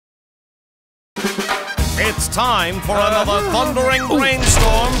It's time for another thundering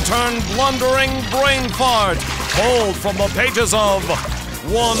brainstorm turned blundering brain fart, pulled from the pages of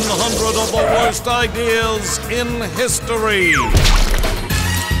 100 of the worst ideas in history.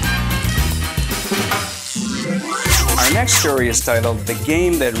 Our next story is titled, The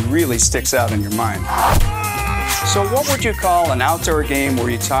Game That Really Sticks Out in Your Mind. So what would you call an outdoor game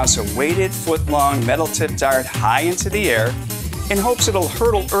where you toss a weighted, foot-long, metal-tipped dart high into the air in hopes it'll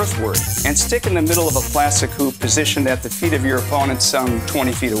hurtle earthward and stick in the middle of a plastic hoop positioned at the feet of your opponent some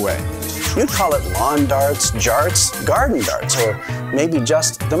 20 feet away? You'd call it lawn darts, jarts, garden darts, or maybe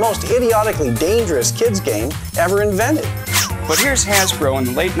just the most idiotically dangerous kids game ever invented. But here's Hasbro in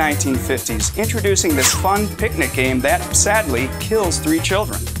the late 1950s introducing this fun picnic game that, sadly, kills 3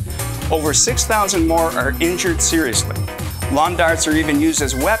 children. Over 6,000 more are injured seriously. Lawn darts are even used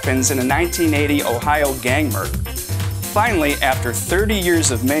as weapons in a 1980 Ohio gang murder. Finally, after 30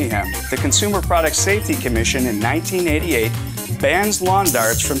 years of mayhem, the Consumer Product Safety Commission in 1988 bans lawn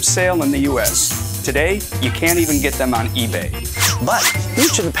darts from sale in the U.S. Today, you can't even get them on eBay. But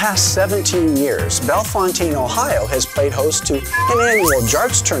each of the past 17 years, Bellefontaine, Ohio has played host to an annual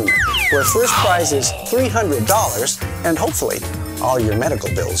Jarts tournament where first prize is $300 and hopefully all your medical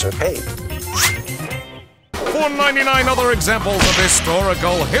bills are paid. For 99 other examples of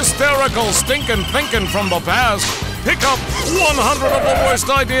historical, hysterical, stinkin' thinking from the past, pick up 100 of the worst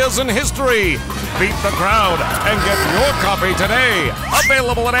ideas in history. Beat the crowd and get your copy today.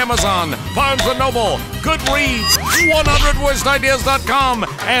 Available at Amazon, Barnes & Noble, Goodreads, 100worstideas.com,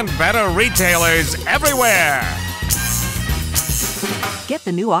 and better retailers everywhere. Get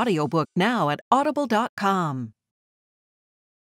the new audiobook now at audible.com.